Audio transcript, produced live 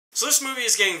So this movie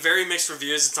is getting very mixed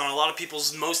reviews. It's on a lot of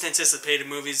people's most anticipated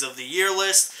movies of the year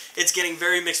list. It's getting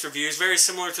very mixed reviews, very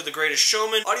similar to The Greatest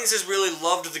Showman. Audiences really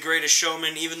loved The Greatest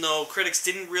Showman, even though critics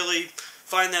didn't really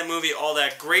find that movie all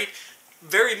that great.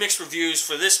 Very mixed reviews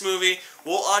for this movie.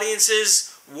 Will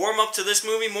audiences warm up to this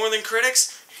movie more than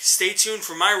critics? Stay tuned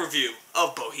for my review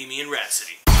of Bohemian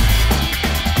Rhapsody.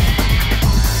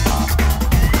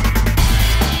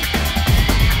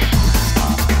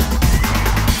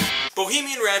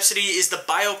 Bohemian Rhapsody is the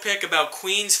biopic about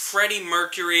Queen's Freddie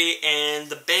Mercury and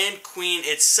the band Queen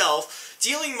itself,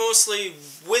 dealing mostly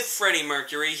with Freddie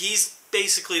Mercury. He's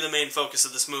basically the main focus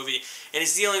of this movie, and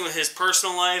he's dealing with his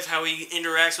personal life, how he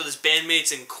interacts with his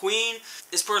bandmates in Queen,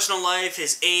 his personal life,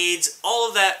 his AIDS, all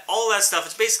of that stuff.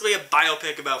 It's basically a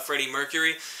biopic about Freddie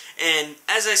Mercury, and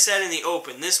as I said in the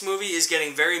open, this movie is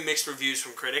getting very mixed reviews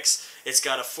from critics. It's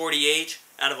got a 48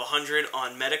 out of 100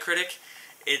 on Metacritic.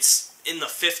 It's in the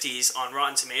 50s on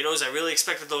Rotten Tomatoes. I really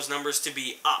expected those numbers to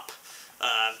be up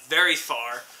very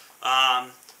far.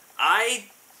 I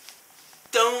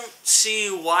don't see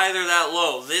why they're that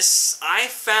low. I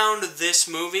found this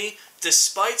movie,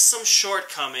 despite some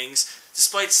shortcomings,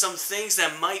 despite some things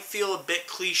that might feel a bit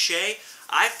cliche,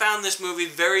 I found this movie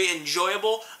very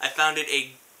enjoyable. I found it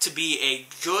to be a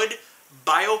good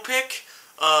biopic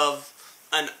of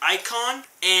an icon,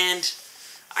 and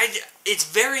it's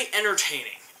very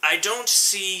entertaining. I don't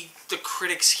see the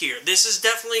critics here. This movie's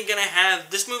definitely gonna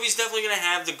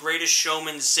have the Greatest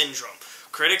Showman syndrome.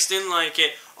 Critics didn't like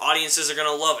it, audiences are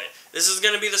gonna love it. This is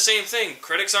gonna be the same thing.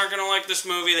 Critics aren't gonna like this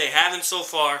movie, they haven't so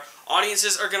far.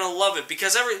 Audiences are gonna love it,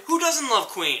 because who doesn't love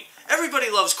Queen?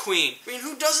 Everybody loves Queen. I mean,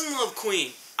 who doesn't love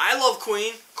Queen? I love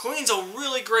Queen. Queen's a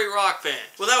really great rock band.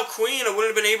 Without Queen, I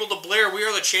wouldn't have been able to blare "We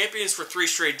Are the Champions" for 3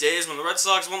 straight days when the Red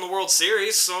Sox won the World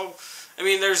Series, so I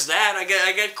mean, there's that. I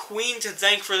got Queen to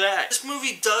thank for that. This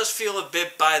movie does feel a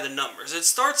bit by the numbers. It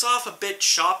starts off a bit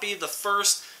choppy the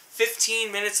first 15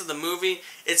 minutes of the movie.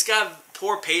 It's got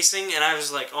poor pacing, and I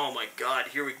was like, oh my god,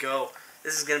 here we go.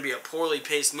 This is going to be a poorly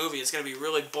paced movie. It's going to be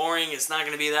really boring. It's not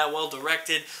going to be that well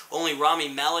directed. Only Rami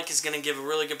Malek is going to give a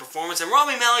really good performance, and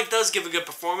Rami Malek does give a good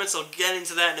performance. I'll get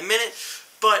into that in a minute.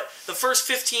 But the first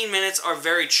 15 minutes are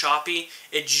very choppy.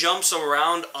 It jumps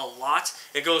around a lot.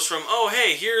 It goes from, oh,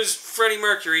 hey, here's Freddie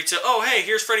Mercury, to, oh, hey,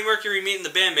 here's Freddie Mercury meeting the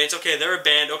bandmates. Okay, they're a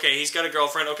band. Okay, he's got a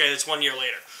girlfriend. Okay, that's 1 year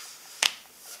later.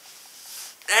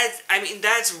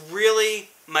 That's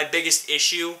really my biggest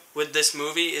issue with this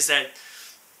movie, is that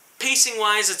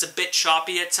pacing-wise, it's a bit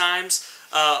choppy at times.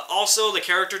 Also, the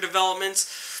character development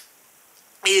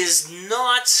is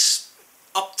not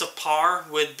up to par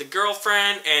with the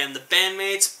girlfriend and the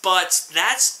bandmates, but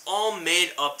that's all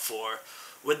made up for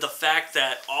with the fact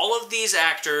that all of these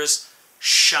actors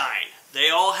shine. They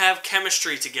all have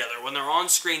chemistry together. When they're on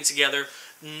screen together,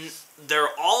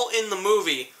 they're all in the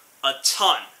movie a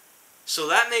ton. So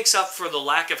that makes up for the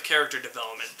lack of character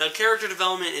development. The character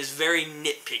development is very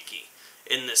nitpicky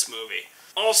in this movie.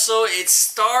 Also, it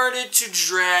started to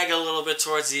drag a little bit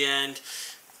towards the end.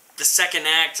 The second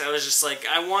act, I was just like,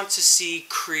 I want to see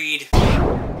Queen.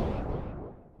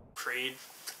 I'm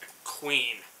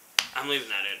leaving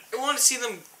that in. I want to see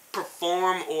them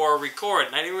perform or record,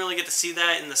 and I didn't really get to see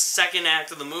that in the second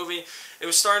act of the movie. It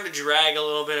was starting to drag a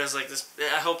little bit. I was like,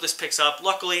 I hope this picks up.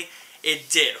 Luckily, it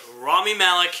did. Rami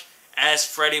Malek as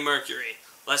Freddie Mercury.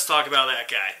 Let's talk about that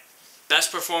guy. Best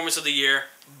performance of the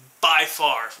year, by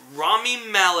far. Rami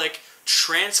Malek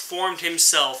transformed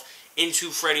himself into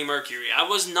Freddie Mercury. I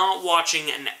was not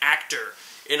watching an actor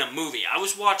in a movie. I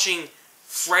was watching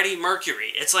Freddie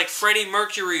Mercury. It's like Freddie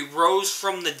Mercury rose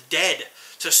from the dead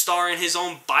to star in his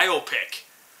own biopic.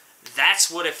 That's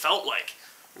what it felt like.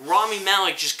 Rami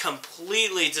Malek just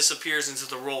completely disappears into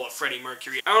the role of Freddie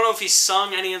Mercury. I don't know if he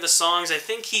sung any of the songs. I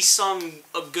think he sung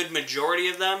a good majority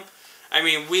of them. I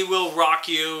mean, We Will Rock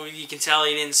You, you can tell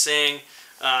he didn't sing.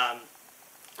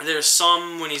 There's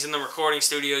some, when he's in the recording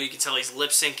studio, you can tell he's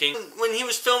lip-syncing. When he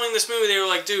was filming this movie, they were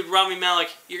like, dude, Rami Malek,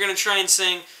 you're going to try and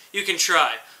sing, you can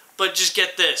try. But just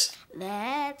get this.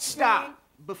 Let's stop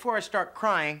before I start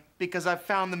crying, because I've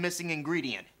found the missing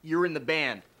ingredient. You're in the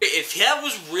band. If that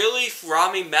was really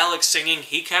Rami Malek singing,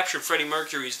 he captured Freddie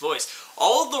Mercury's voice.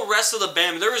 All of the rest of the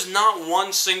band, there is not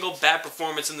one single bad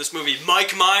performance in this movie.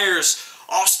 Mike Myers,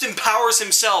 Austin Powers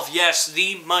himself, yes,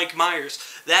 the Mike Myers.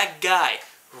 That guy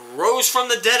rose from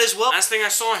the dead as well. Last thing I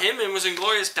saw him in was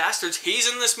Inglourious Basterds. He's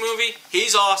in this movie.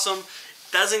 He's awesome.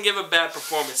 Doesn't give a bad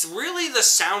performance. Really, the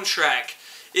soundtrack,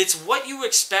 it's what you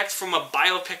expect from a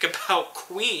biopic about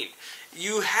Queen.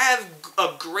 You have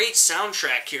a great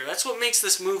soundtrack here. That's what makes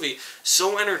this movie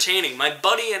so entertaining. My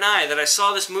buddy and I that I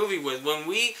saw this movie with, when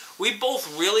we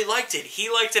both really liked it. He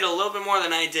liked it a little bit more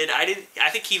than I did. I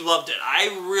think he loved it. I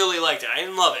really liked it. I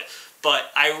didn't love it.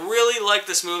 But I really liked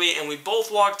this movie, and we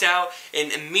both walked out,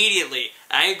 and immediately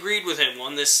I agreed with him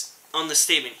on this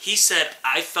statement. He said,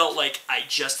 I felt like I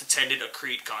just attended a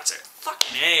Creed concert.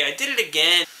 Fucking A, I did it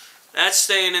again. That's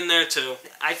staying in there too.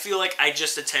 I feel like I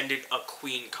just attended a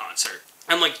Queen concert.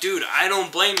 I'm like, dude, I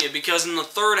don't blame you, because in the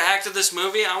third act of this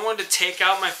movie, I wanted to take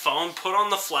out my phone, put on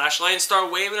the flashlight, and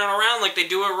start waving it around like they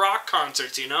do at rock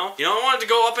concerts, you know? You know, I wanted to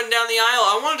go up and down the aisle.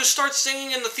 I wanted to start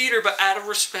singing in the theater, but out of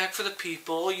respect for the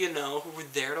people, you know, who were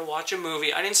there to watch a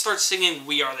movie, I didn't start singing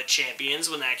We Are the Champions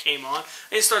when that came on.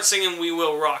 I didn't start singing We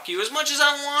Will Rock You as much as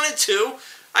I wanted to.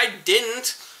 I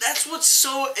didn't. That's what's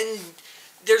so...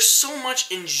 There's so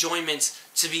much enjoyment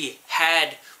to be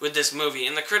had with this movie,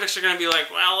 and the critics are going to be like,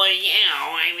 well, you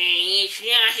know, I mean, it's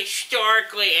not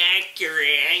historically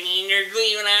accurate. I mean, they're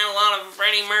leaving out a lot of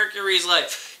Freddie Mercury's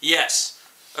life. Yes,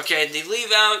 okay, they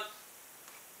leave out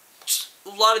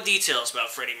a lot of details about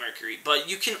Freddie Mercury, but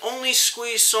you can only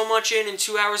squeeze so much in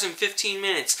 2 hours and 15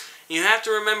 minutes. You have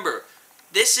to remember,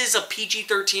 this is a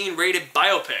PG-13 rated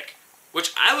biopic,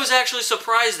 which I was actually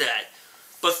surprised at.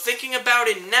 But thinking about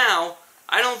it now,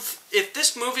 if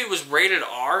this movie was rated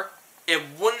R, it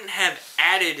wouldn't have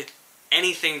added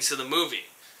anything to the movie.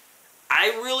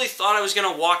 I really thought I was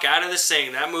going to walk out of this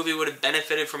saying that movie would have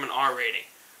benefited from an R rating.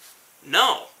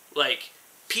 No. Like,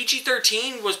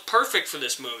 PG-13 was perfect for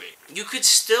this movie. You could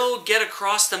still get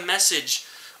across the message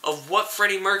of what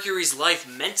Freddie Mercury's life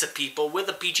meant to people with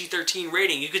a PG-13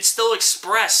 rating. You could still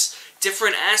express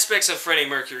different aspects of Freddie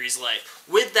Mercury's life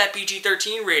with that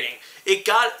PG-13 rating.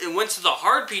 It went to the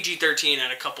hard PG-13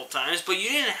 at a couple times, but you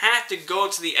didn't have to go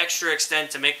to the extra extent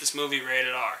to make this movie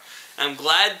rated R. I'm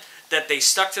glad that they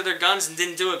stuck to their guns and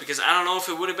didn't do it, because I don't know if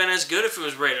it would have been as good if it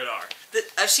was rated R.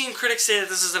 I've seen critics say that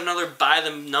this is another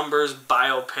by-the-numbers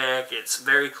biopic. It's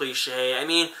very cliche. I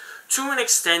mean, to an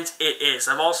extent, it is.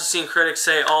 I've also seen critics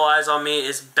say All Eyes on Me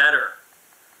is better.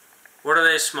 What are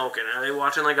they smoking? Are they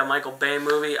watching like a Michael Bay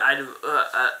movie? I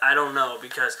don't know,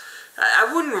 because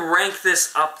I wouldn't rank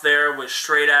this up there with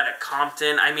Straight Outta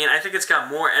Compton. I mean, I think it's got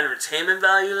more entertainment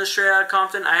value than Straight Outta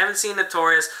Compton. I haven't seen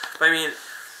Notorious, but I mean,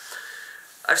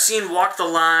 I've seen Walk the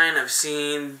Line, I've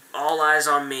seen All Eyes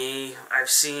on Me, I've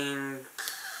seen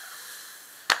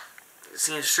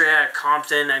Straight Outta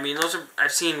Compton. I mean,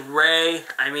 I've seen Ray.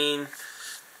 I mean,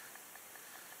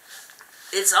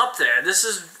 it's up there.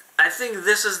 I think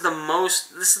this is the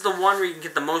one where you can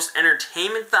get the most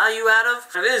entertainment value out of.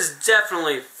 It is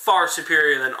definitely far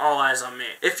superior than All Eyes on Me.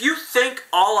 If you think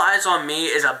All Eyes on Me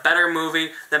is a better movie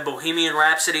than Bohemian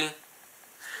Rhapsody,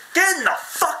 get in the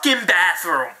fucking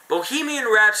bathroom! Bohemian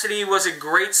Rhapsody was a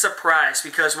great surprise,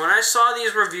 because when I saw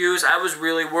these reviews, I was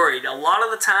really worried. A lot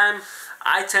of the time,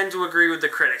 I tend to agree with the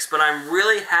critics, but I'm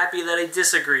really happy that I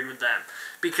disagreed with them,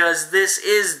 because this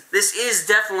is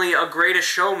definitely a Greatest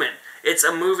Showman. It's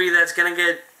a movie that's gonna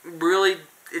get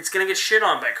shit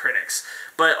on by critics,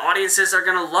 but audiences are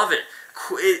gonna love it.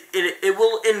 It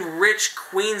will enrich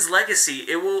Queen's legacy.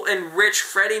 It will enrich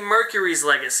Freddie Mercury's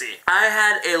legacy. I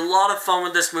had a lot of fun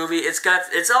with this movie.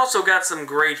 It's also got some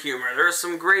great humor. There's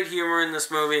some great humor in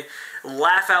this movie.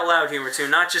 Laugh out loud humor too,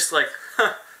 not just like,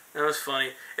 huh, that was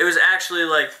funny. It was actually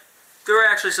like, there were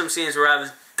actually some scenes where I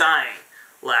was dying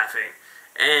laughing.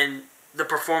 And the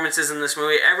performances in this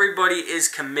movie, everybody is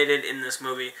committed in this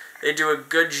movie. They do a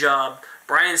good job.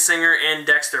 Bryan Singer and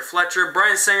Dexter Fletcher.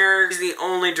 Bryan Singer is the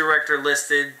only director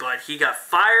listed, but he got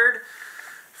fired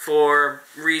for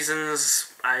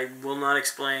reasons I will not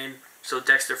explain. So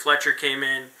Dexter Fletcher came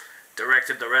in,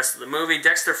 directed the rest of the movie.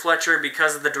 Dexter Fletcher,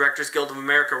 because of the Directors Guild of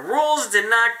America rules, did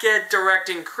not get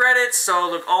directing credits,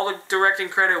 so all the directing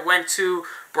credit went to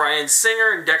Bryan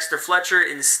Singer, and Dexter Fletcher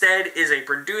instead is a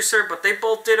producer, but they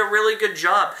both did a really good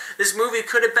job. This movie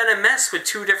could have been a mess with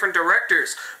two different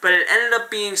directors, but it ended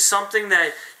up being something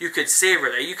that you could savor,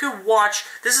 that you could watch.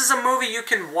 This is a movie you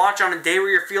can watch on a day where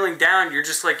you're feeling down. You're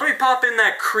just like, let me pop in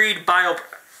that Creed biopic.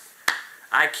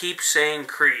 I keep saying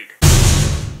Creed.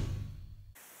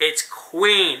 It's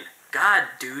Queen. God,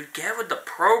 dude, get with the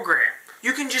program.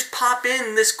 You can just pop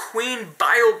in this Queen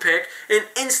biopic and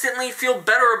instantly feel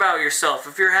better about yourself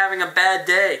if you're having a bad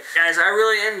day. Guys, I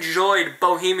really enjoyed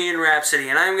Bohemian Rhapsody,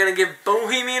 and I'm going to give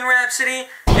Bohemian Rhapsody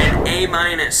an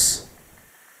A-.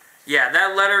 Yeah,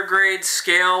 that letter grade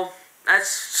scale,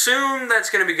 that's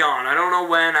going to be gone. I don't know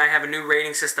when. I have a new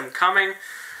rating system coming.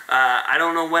 I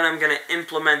don't know when I'm going to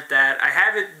implement that. I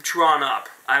have it drawn up.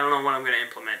 I don't know when I'm going to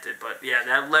implement it. But yeah,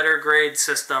 that letter grade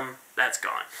system, that's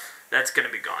gone. That's going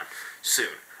to be gone soon.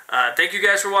 Thank you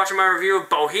guys for watching my review of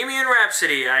Bohemian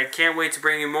Rhapsody. I can't wait to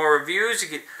bring you more reviews.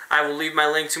 I will leave my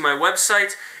link to my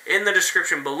website in the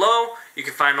description below. You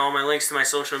can find all my links to my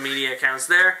social media accounts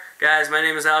there. Guys, my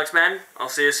name is Alex Madden. I'll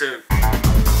see you soon.